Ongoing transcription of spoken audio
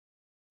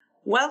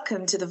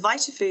Welcome to the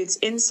VitaFoods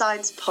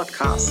Insights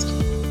podcast.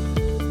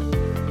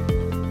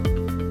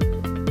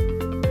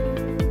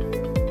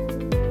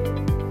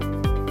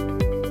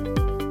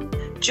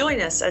 Join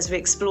us as we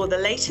explore the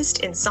latest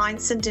in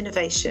science and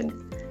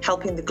innovation,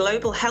 helping the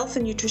global health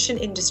and nutrition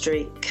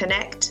industry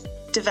connect,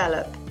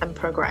 develop, and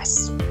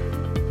progress.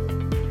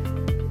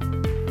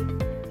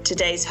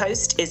 Today's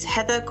host is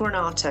Heather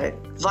Granato,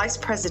 Vice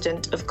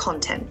President of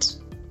Content.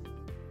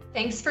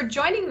 Thanks for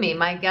joining me.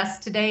 My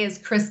guest today is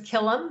Chris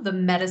Kilham, the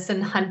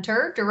medicine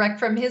hunter, direct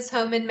from his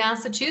home in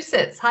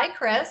Massachusetts. Hi,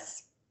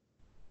 Chris.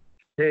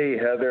 Hey,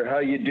 Heather. How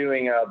you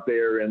doing out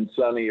there in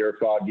sunny or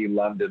foggy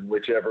London,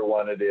 whichever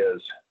one it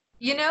is?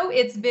 You know,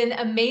 it's been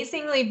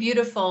amazingly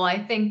beautiful. I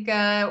think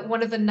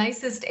one of the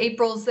nicest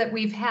Aprils that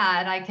we've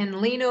had. I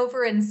can lean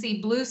over and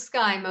see blue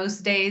sky most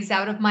days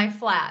out of my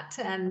flat.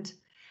 And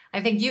I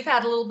think you've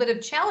had a little bit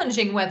of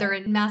challenging weather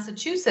in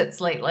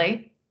Massachusetts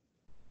lately.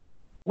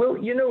 Well,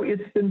 you know,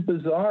 it's been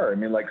bizarre. I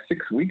mean, like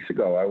 6 weeks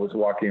ago, I was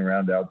walking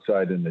around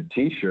outside in a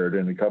T-shirt,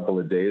 and a couple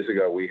of days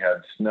ago, we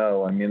had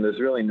snow. I mean, there's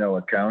really no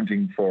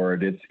accounting for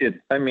it.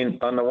 I mean,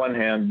 on the one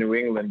hand, New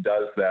England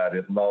does that.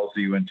 It lulls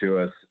you into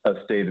a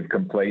state of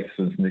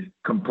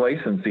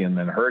complacency and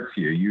then hurts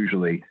you,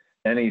 usually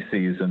any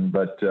season.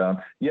 But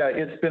yeah,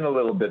 it's been a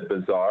little bit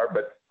bizarre.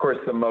 But of course,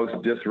 the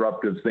most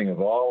disruptive thing of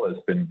all has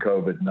been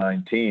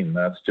COVID-19.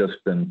 That's just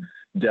been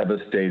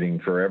devastating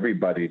for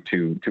everybody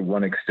to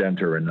one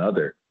extent or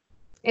another.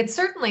 It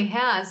certainly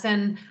has.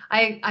 And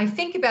I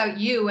think about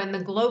you and the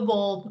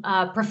global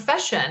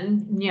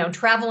profession, you know,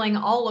 traveling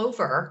all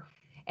over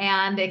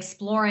and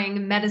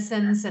exploring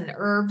medicines and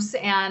herbs.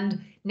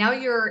 And now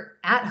you're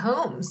at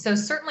home. So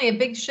certainly a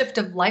big shift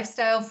of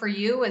lifestyle for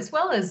you, as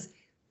well as,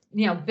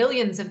 you know,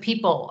 billions of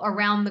people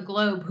around the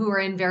globe who are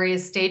in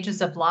various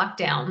stages of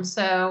lockdown.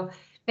 So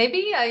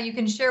maybe you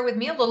can share with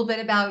me a little bit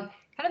about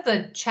kind of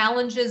the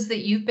challenges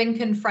that you've been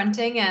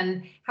confronting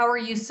and how are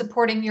you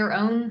supporting your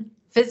own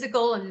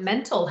physical and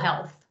mental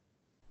health?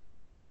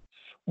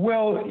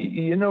 Well,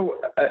 you know,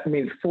 I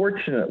mean,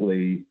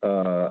 fortunately,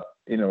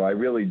 you know, I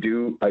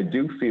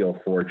do feel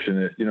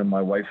fortunate. You know,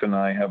 my wife and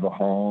I have a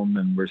home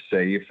and we're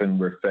safe and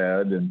we're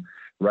fed. And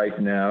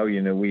right now,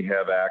 you know, we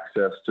have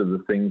access to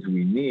the things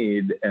we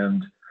need.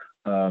 And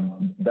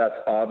that's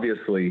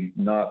obviously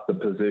not the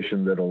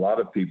position that a lot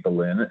of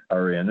people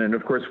are in. And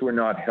of course, we're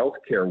not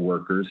healthcare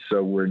workers,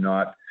 so we're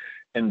not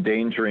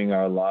endangering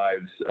our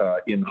lives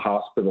in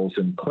hospitals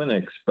and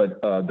clinics.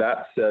 But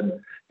that said,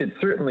 it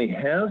certainly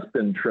has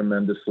been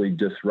tremendously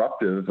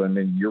disruptive. I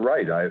mean, you're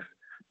right. I've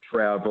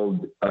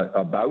traveled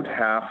about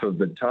half of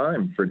the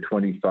time for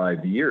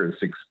 25 years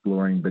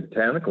exploring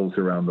botanicals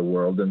around the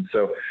world. And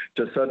so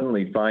to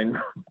suddenly find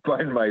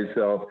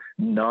myself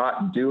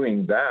not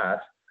doing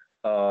that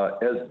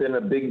has been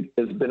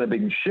a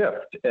big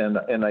shift.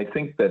 And I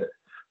think that,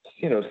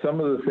 you know, some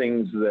of the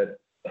things that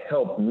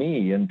help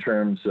me in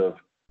terms of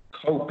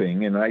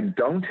coping, and I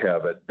don't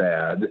have it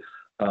bad,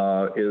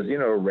 is, you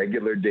know, a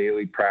regular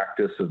daily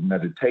practice of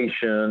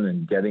meditation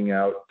and getting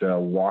out,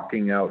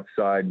 walking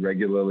outside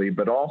regularly,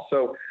 but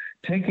also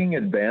taking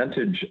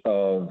advantage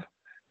of,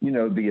 you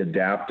know, the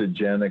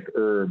adaptogenic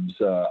herbs,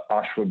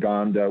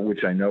 ashwagandha,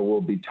 which I know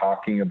we'll be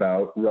talking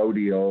about,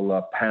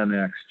 rhodiola,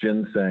 panax,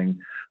 ginseng,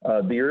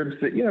 the herbs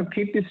that, you know,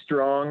 keep you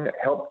strong,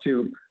 help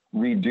to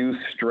reduce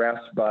stress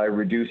by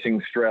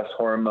reducing stress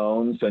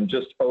hormones, and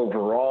just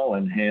overall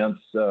enhance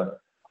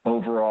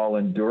overall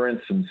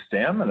endurance and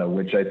stamina,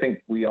 which I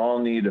think we all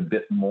need a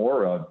bit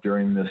more of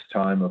during this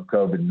time of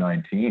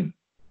COVID-19.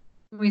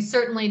 We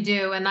certainly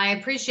do. And I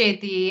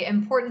appreciate the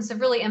importance of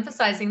really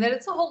emphasizing that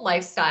it's a whole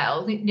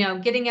lifestyle, you know,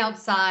 getting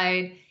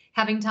outside,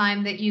 having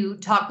time that you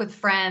talk with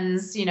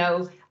friends, you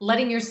know,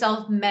 letting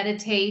yourself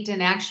meditate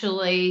and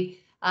actually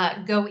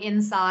go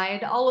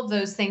inside. All of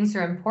those things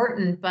are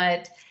important.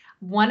 But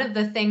one of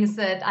the things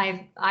that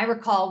I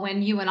recall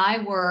when you and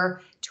I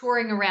were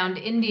touring around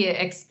India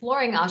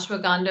exploring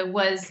ashwagandha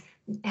was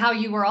how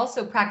you were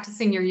also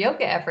practicing your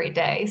yoga every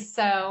day.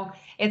 So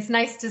it's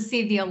nice to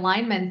see the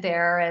alignment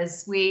there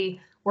as we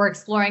were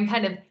exploring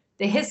kind of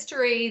the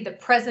history, the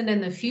present,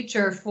 and the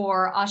future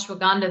for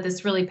ashwagandha,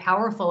 this really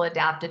powerful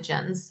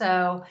adaptogen.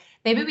 So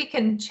maybe we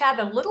can chat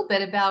a little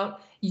bit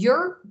about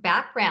your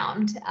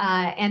background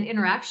and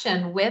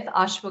interaction with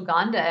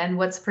ashwagandha and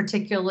what's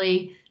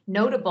particularly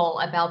notable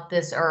about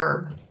this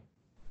herb.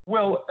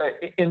 Well,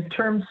 in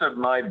terms of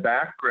my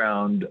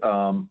background,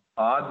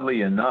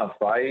 oddly enough,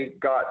 I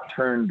got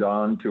turned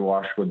on to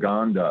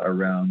ashwagandha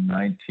around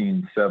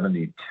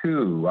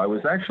 1972. I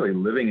was actually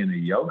living in a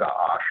yoga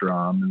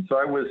ashram, and so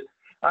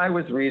I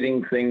was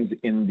reading things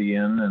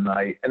Indian, and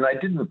I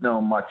didn't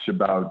know much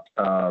about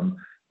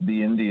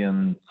the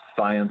Indian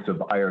science of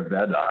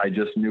Ayurveda. I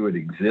just knew it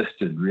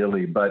existed,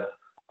 really, but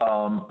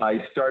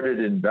I started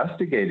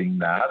investigating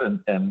that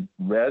and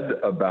read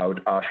about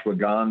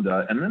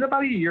ashwagandha. And then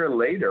about a year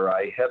later,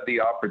 I had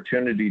the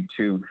opportunity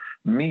to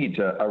meet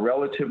a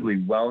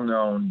relatively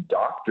well-known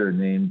doctor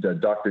named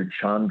Dr.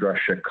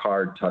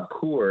 Chandrasekhar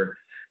Thakur.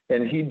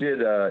 And he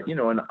did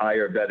an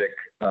Ayurvedic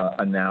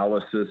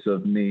analysis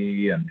of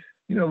me and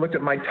looked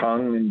at my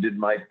tongue and did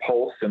my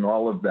pulse and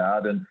all of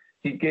that. And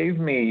he gave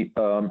me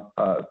an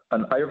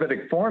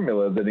Ayurvedic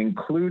formula that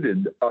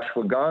included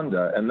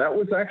ashwagandha. And that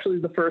was actually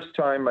the first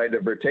time I'd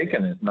ever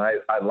taken it. And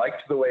I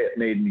liked the way it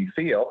made me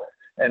feel.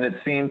 And it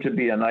seemed to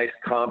be a nice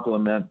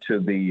complement to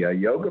the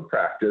yoga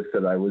practice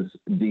that I was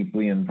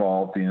deeply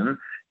involved in.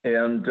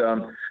 And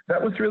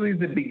that was really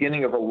the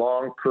beginning of a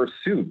long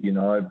pursuit.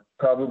 I've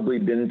probably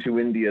been to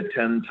India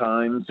 10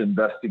 times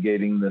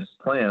investigating this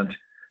plant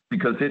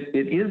because it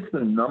is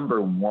the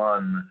number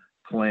one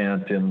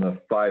plant in the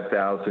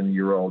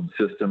 5,000-year-old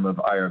system of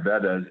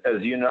Ayurveda,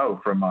 as you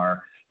know from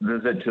our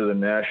visit to the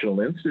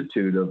National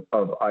Institute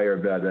of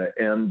Ayurveda.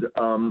 And,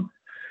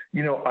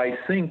 I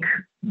think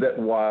that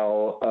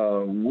while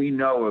we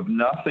know of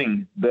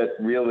nothing that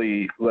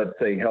really, let's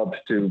say, helps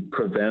to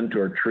prevent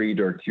or treat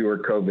or cure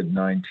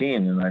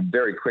COVID-19, and I'm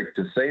very quick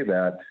to say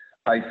that,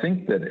 I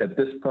think that at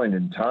this point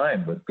in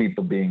time, with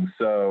people being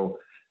so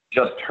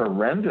just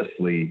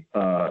horrendously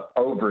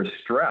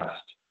overstressed,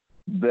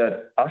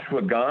 that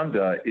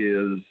ashwagandha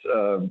is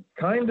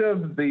kind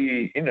of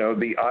the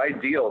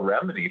ideal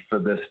remedy for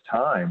this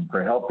time,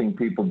 for helping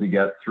people to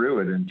get through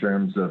it in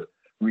terms of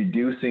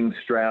reducing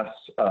stress,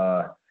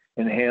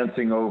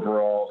 enhancing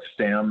overall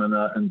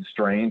stamina and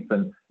strength,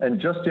 and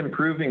just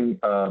improving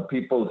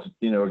people's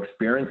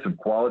experience of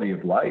quality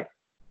of life.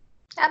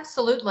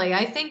 Absolutely.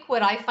 I think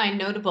what I find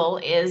notable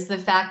is the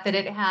fact that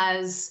it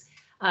has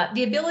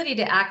the ability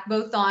to act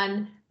both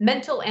on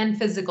mental and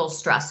physical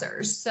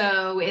stressors.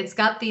 So it's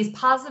got these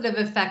positive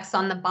effects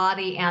on the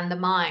body and the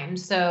mind.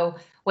 So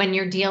when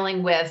you're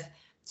dealing with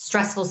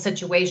stressful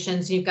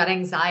situations, you've got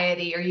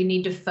anxiety or you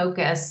need to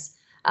focus,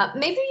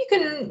 maybe you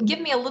can give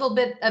me a little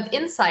bit of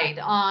insight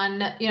on,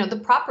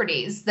 the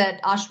properties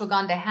that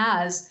ashwagandha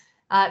has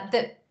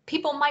that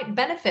people might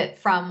benefit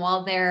from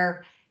while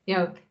they're,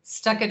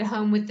 stuck at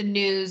home with the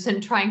news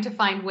and trying to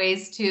find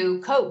ways to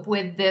cope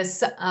with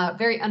this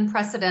very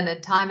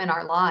unprecedented time in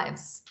our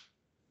lives.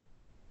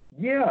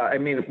 Yeah, I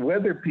mean,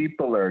 whether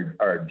people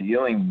are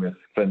dealing with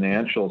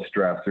financial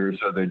stressors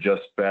or they're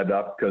just fed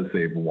up because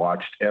they've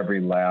watched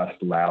every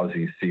last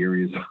lousy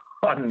series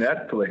on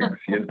Netflix,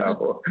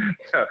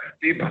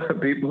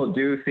 people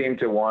do seem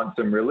to want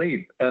some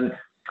relief. And,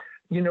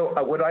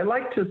 what I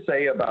like to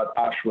say about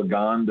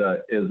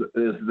ashwagandha is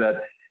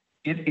that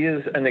it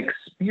is an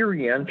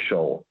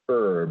experiential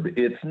herb.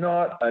 It's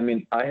not,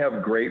 I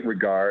have great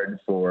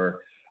regard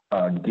for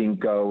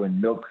ginkgo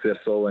and milk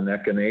thistle and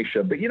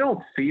echinacea, but you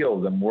don't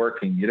feel them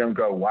working. You don't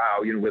go, wow,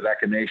 with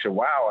echinacea,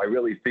 wow, I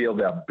really feel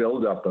that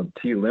buildup of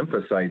T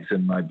lymphocytes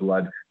in my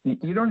blood.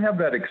 You don't have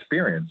that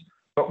experience.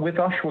 But with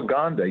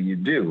ashwagandha, you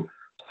do.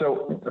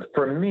 So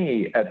for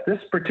me, at this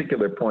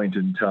particular point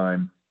in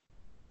time,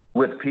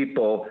 with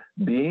people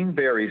being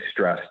very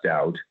stressed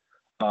out,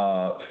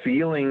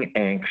 feeling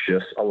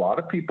anxious, a lot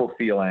of people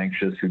feel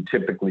anxious who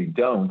typically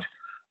don't.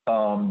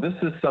 This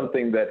is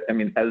something that,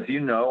 as you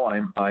know,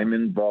 I'm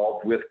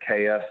involved with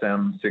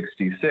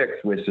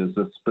KSM-66, which is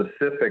a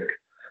specific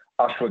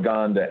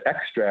ashwagandha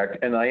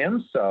extract, and I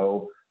am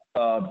so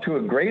to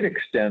a great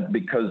extent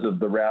because of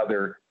the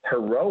rather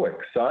heroic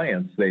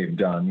science they've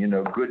done,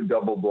 good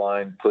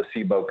double-blind,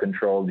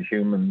 placebo-controlled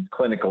human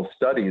clinical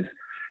studies.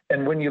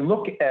 And when you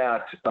look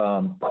at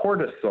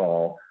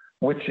cortisol,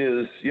 which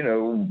is,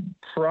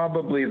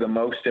 probably the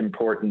most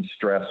important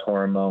stress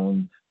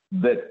hormone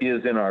that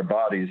is in our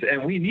bodies,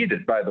 and we need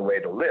it, by the way,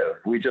 to live.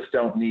 We just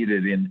don't need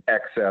it in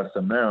excess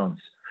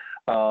amounts.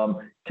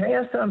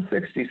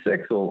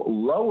 KSM-66 will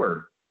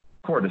lower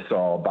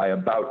cortisol by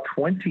about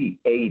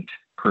 28%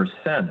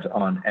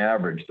 on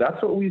average. That's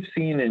what we've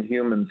seen in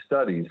human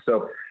studies.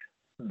 So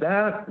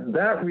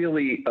that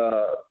really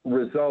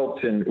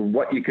results in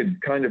what you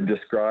could kind of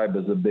describe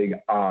as a big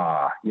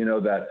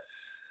that,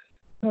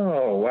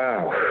 oh,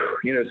 wow.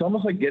 It's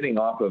almost like getting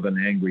off of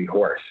an angry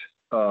horse.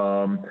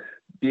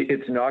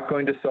 It's not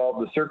going to solve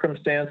the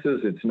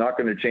circumstances. It's not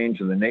going to change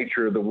the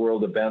nature of the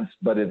world events,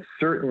 but it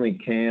certainly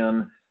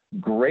can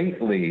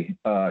greatly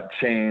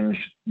change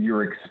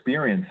your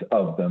experience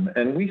of them.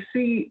 And we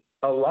see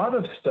a lot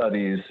of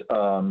studies,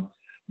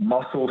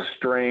 muscle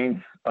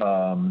strength,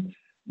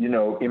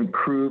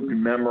 improved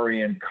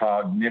memory and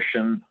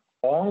cognition,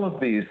 all of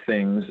these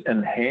things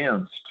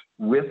enhanced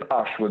with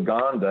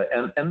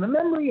ashwagandha. And the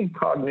memory and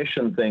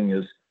cognition thing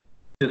is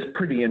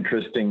pretty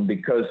interesting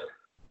because,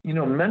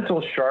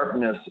 mental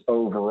sharpness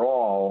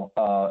overall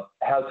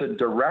has a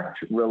direct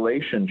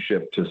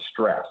relationship to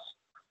stress.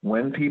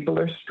 When people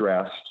are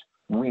stressed,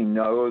 we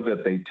know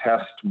that they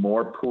test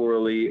more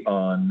poorly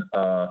on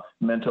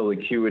mental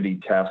acuity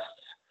tests,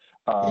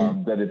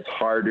 that it's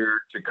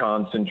harder to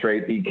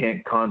concentrate, you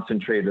can't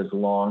concentrate as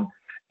long.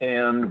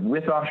 And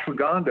with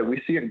ashwagandha,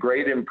 we see a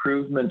great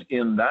improvement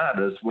in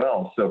that as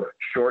well. So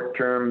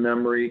short-term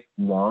memory,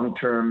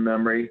 long-term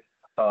memory,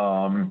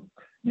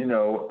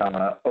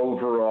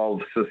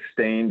 overall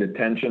sustained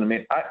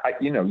attention.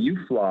 You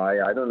fly.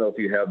 I don't know if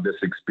you have this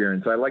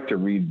experience. I like to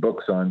read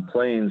books on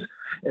planes,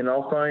 and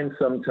I'll find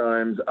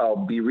sometimes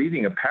I'll be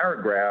reading a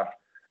paragraph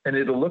and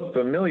it'll look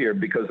familiar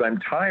because I'm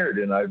tired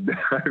and I've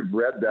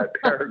read that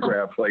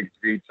paragraph like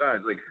 3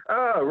 times. Like,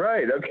 oh,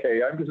 right,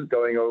 okay, I'm just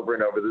going over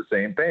and over the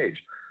same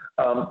page.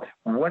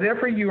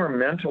 Whatever your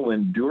mental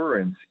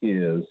endurance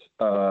is,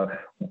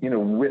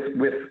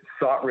 with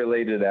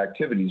thought-related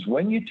activities,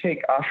 when you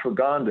take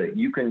ashwagandha,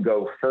 you can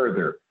go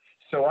further.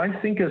 So I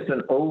think as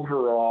an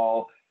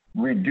overall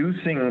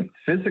reducing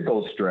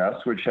physical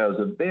stress, which has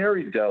a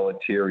very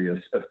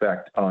deleterious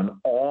effect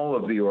on all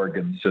of the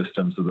organ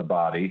systems of the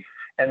body,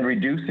 and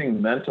reducing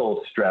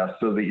mental stress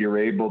so that you're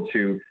able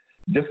to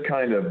just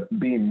kind of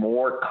be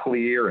more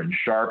clear and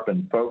sharp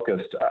and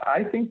focused.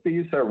 I think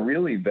these are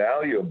really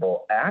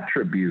valuable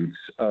attributes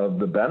of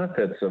the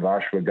benefits of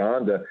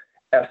ashwagandha,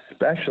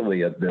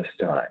 especially at this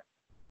time.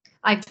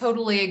 I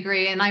totally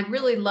agree. And I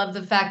really love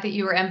the fact that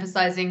you were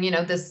emphasizing,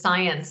 the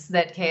science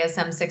that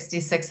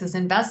KSM-66 has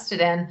invested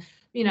in.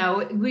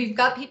 We've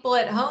got people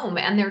at home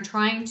and they're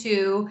trying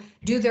to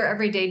do their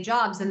everyday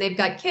jobs, and they've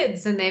got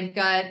kids and they've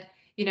got,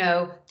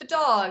 the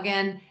dog,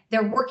 and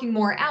they're working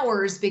more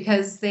hours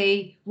because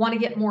they want to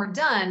get more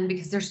done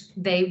because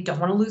they don't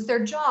want to lose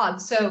their job.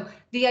 So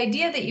the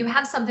idea that you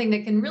have something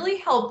that can really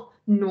help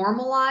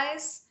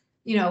normalize,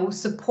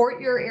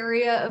 support your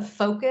area of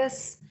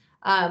focus.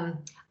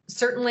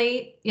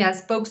 Certainly,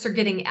 yes, folks are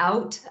getting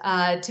out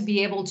to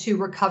be able to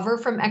recover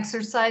from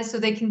exercise so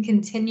they can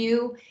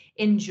continue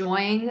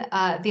enjoying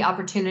the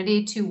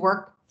opportunity to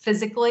work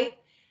physically.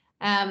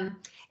 And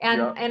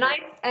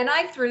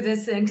I threw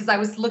this in because I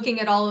was looking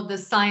at all of the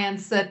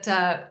science that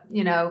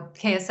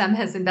KSM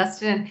has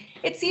invested in.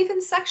 It's even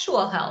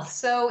sexual health.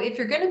 So if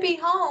you're going to be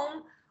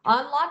home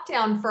on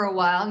lockdown for a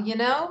while,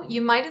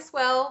 you might as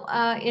well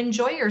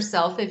enjoy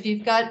yourself if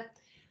you've got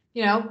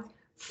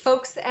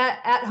folks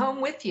at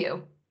home with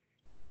you.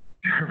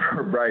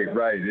 Right.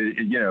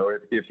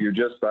 If you're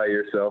just by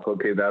yourself,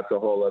 okay, that's a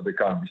whole other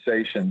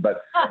conversation.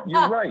 But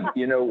you're right.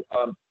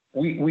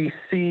 We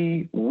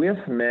see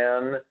with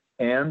men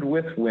and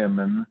with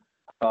women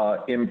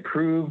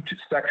improved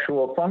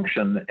sexual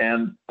function,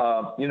 and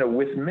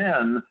with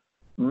men,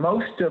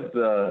 most of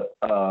the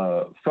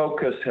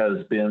focus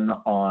has been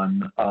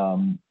on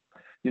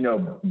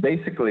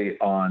basically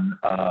on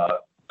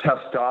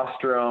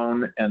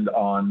testosterone and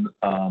on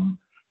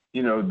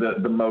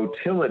the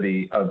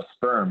motility of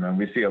sperm, and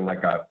we see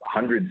like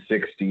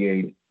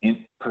 168%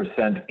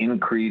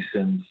 increase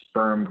in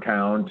sperm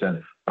count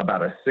and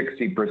about a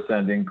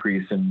 60%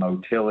 increase in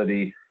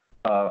motility.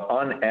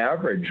 On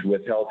average,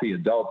 with healthy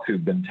adults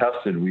who've been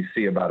tested, we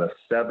see about a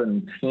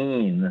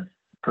 17%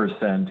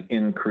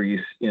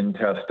 increase in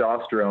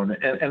testosterone.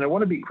 And I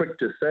want to be quick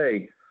to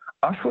say,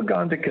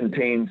 ashwagandha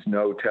contains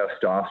no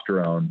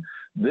testosterone.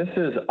 This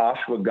is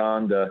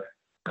ashwagandha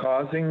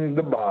causing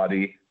the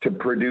body to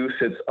produce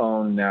its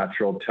own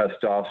natural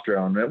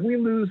testosterone. And we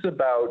lose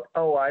about,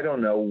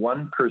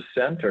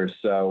 1% or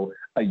so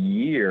a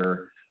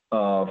year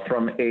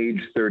from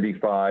age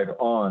 35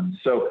 on.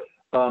 So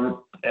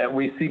and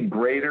we see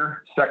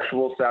greater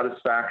sexual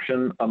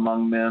satisfaction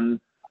among men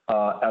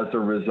as a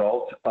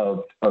result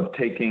of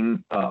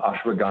taking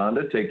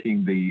ashwagandha,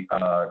 taking the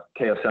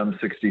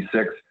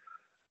KSM-66.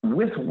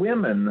 With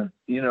women,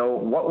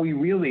 what we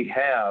really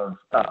have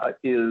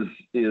is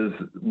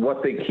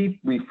what they keep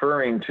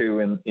referring to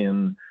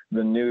in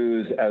the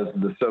news as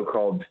the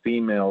so-called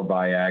female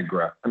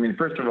Viagra. I mean,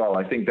 first of all,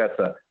 I think that's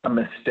a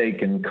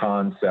mistaken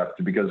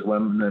concept because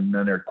women and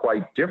men are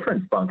quite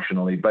different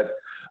functionally. But,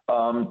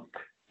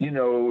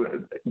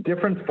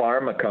 different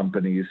pharma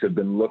companies have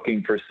been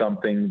looking for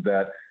something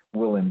that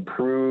will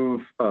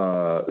improve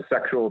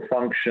sexual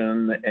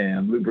function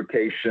and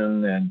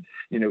lubrication and,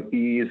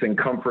 ease and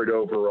comfort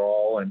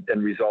overall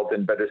and result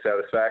in better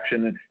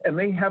satisfaction. And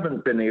they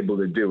haven't been able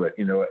to do it.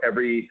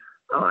 Every,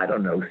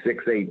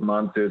 6-8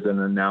 months, there's an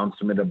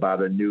announcement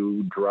about a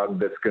new drug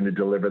that's going to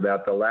deliver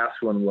that. The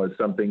last one was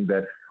something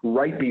that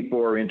right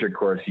before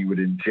intercourse, you would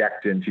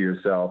inject into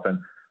yourself. And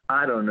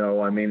I don't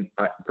know. I mean,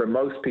 for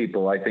most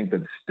people, I think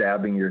that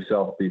stabbing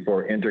yourself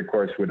before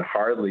intercourse would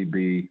hardly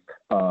be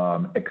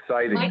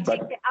exciting. Might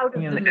take you out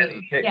of the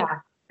mood.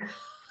 Yeah.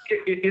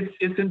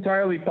 It's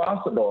entirely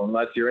possible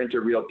unless you're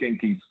into real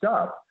kinky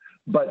stuff.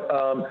 But,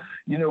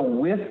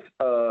 with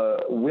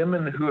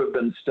women who have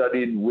been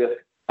studied with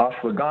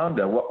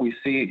ashwagandha, what we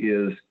see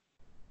is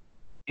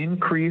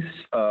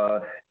increased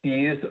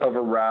ease of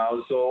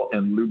arousal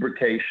and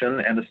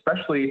lubrication, and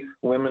especially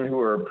women who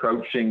are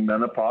approaching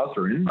menopause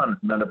or in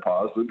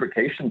menopause,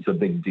 lubrication's a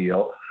big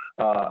deal.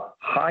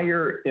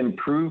 Higher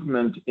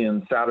improvement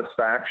in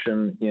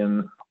satisfaction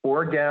in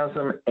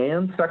orgasm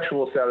and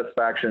sexual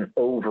satisfaction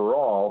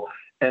overall,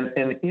 and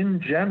in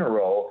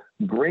general,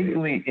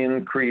 greatly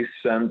increased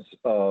sense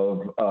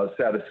of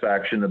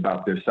satisfaction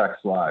about their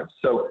sex lives.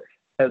 So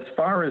as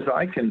far as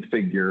I can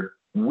figure,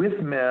 with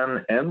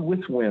men and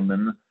with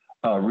women,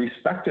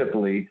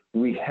 respectively,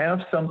 we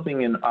have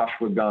something in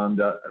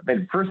ashwagandha.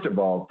 And first of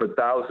all, for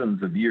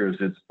thousands of years,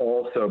 it's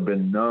also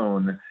been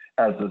known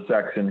as a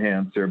sex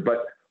enhancer.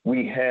 But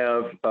we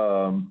have,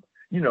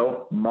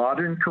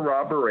 modern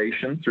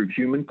corroboration through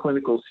human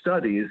clinical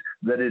studies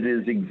that it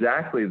is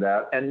exactly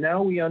that. And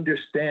now we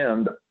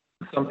understand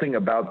something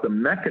about the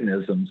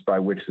mechanisms by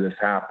which this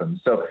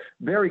happens. So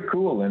very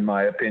cool, in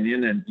my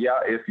opinion. And yeah,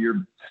 if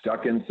you're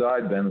stuck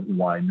inside, then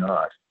why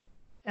not?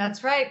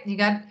 That's right. You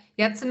got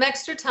some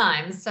extra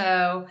time.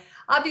 So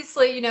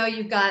obviously,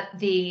 you've got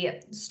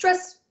the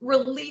stress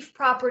relief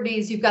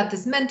properties, you've got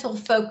this mental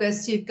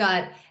focus, you've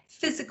got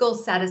physical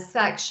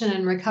satisfaction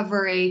and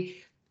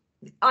recovery.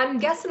 I'm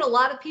guessing a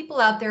lot of people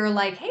out there are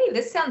like, hey,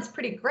 this sounds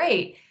pretty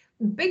great.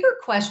 Bigger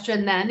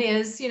question then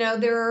is,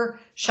 there are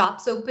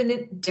shops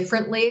open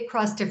differently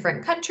across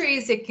different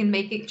countries. It can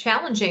make it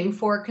challenging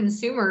for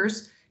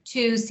consumers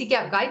to seek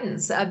out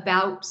guidance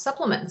about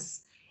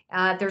supplements.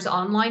 There's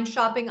online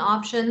shopping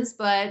options,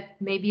 but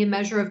maybe a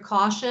measure of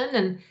caution.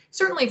 And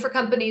certainly for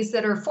companies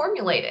that are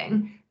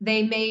formulating,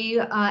 they may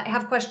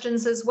have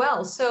questions as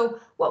well. So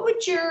what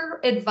would your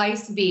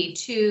advice be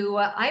to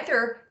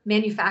either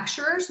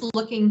manufacturers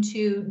looking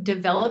to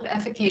develop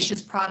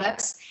efficacious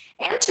products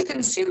and to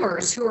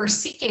consumers who are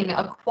seeking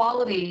a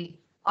quality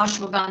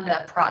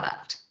ashwagandha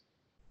product?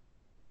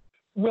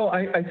 Well,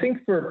 I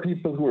think for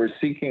people who are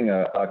seeking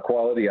a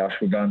quality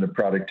ashwagandha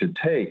product to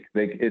take,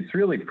 it's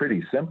really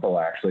pretty simple,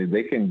 actually.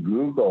 They can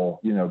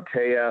Google,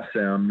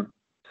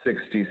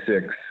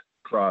 KSM-66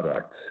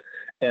 products,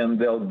 and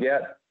they'll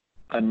get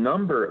a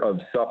number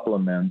of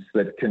supplements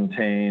that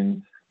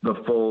contain the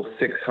full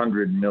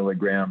 600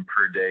 milligram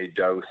per day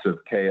dose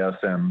of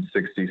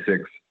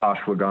KSM-66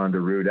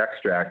 ashwagandha root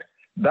extract.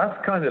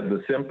 That's kind of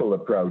the simple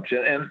approach.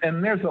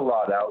 And there's a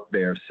lot out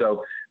there.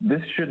 So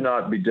this should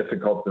not be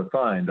difficult to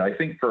find. I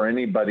think for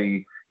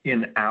anybody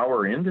in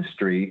our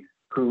industry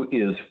who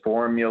is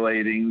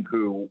formulating,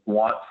 who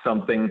wants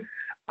something,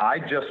 I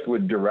just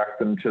would direct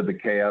them to the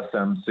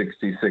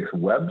KSM-66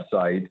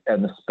 website,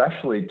 and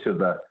especially to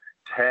the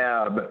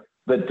tab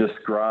that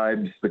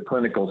describes the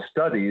clinical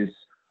studies.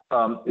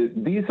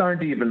 These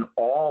aren't even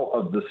all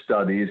of the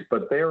studies,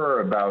 but there are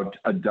about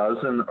a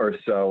dozen or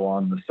so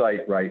on the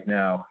site right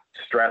now.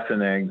 Stress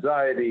and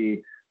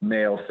anxiety,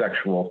 male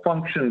sexual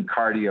function,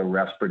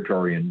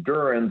 cardiorespiratory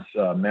endurance,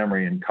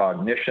 memory and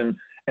cognition,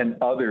 and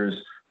others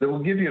that will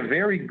give you a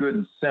very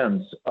good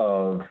sense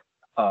of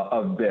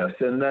this.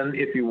 And then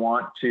if you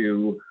want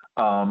to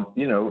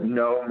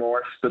know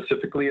more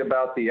specifically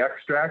about the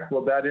extract,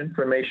 well, that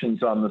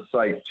information's on the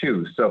site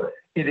too. So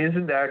it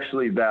isn't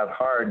actually that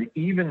hard,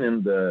 even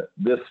in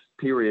this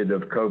period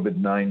of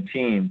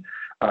COVID-19,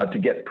 to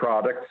get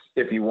products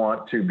if you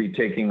want to be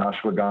taking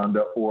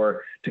ashwagandha,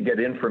 or to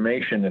get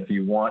information if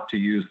you want to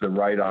use the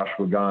right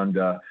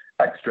ashwagandha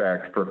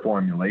extract for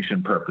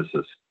formulation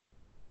purposes.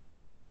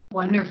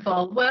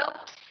 Wonderful. Well,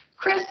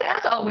 Chris,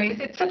 as always,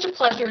 it's such a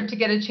pleasure to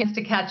get a chance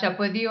to catch up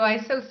with you.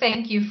 I so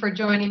thank you for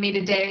joining me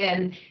today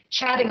and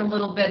chatting a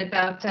little bit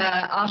about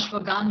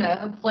ashwagandha.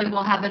 Hopefully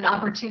we'll have an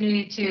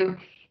opportunity to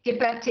get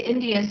back to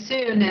India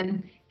soon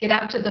and get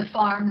out to the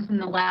farms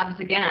and the labs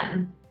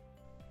again.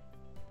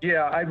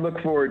 Yeah, I look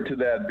forward to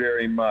that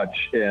very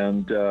much,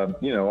 and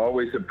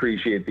always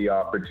appreciate the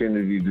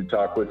opportunity to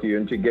talk with you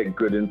and to get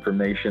good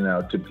information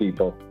out to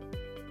people.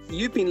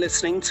 You've been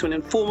listening to an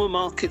Informer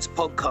Markets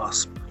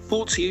podcast,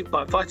 brought to you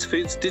by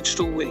VitaFoods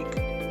Digital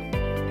Week.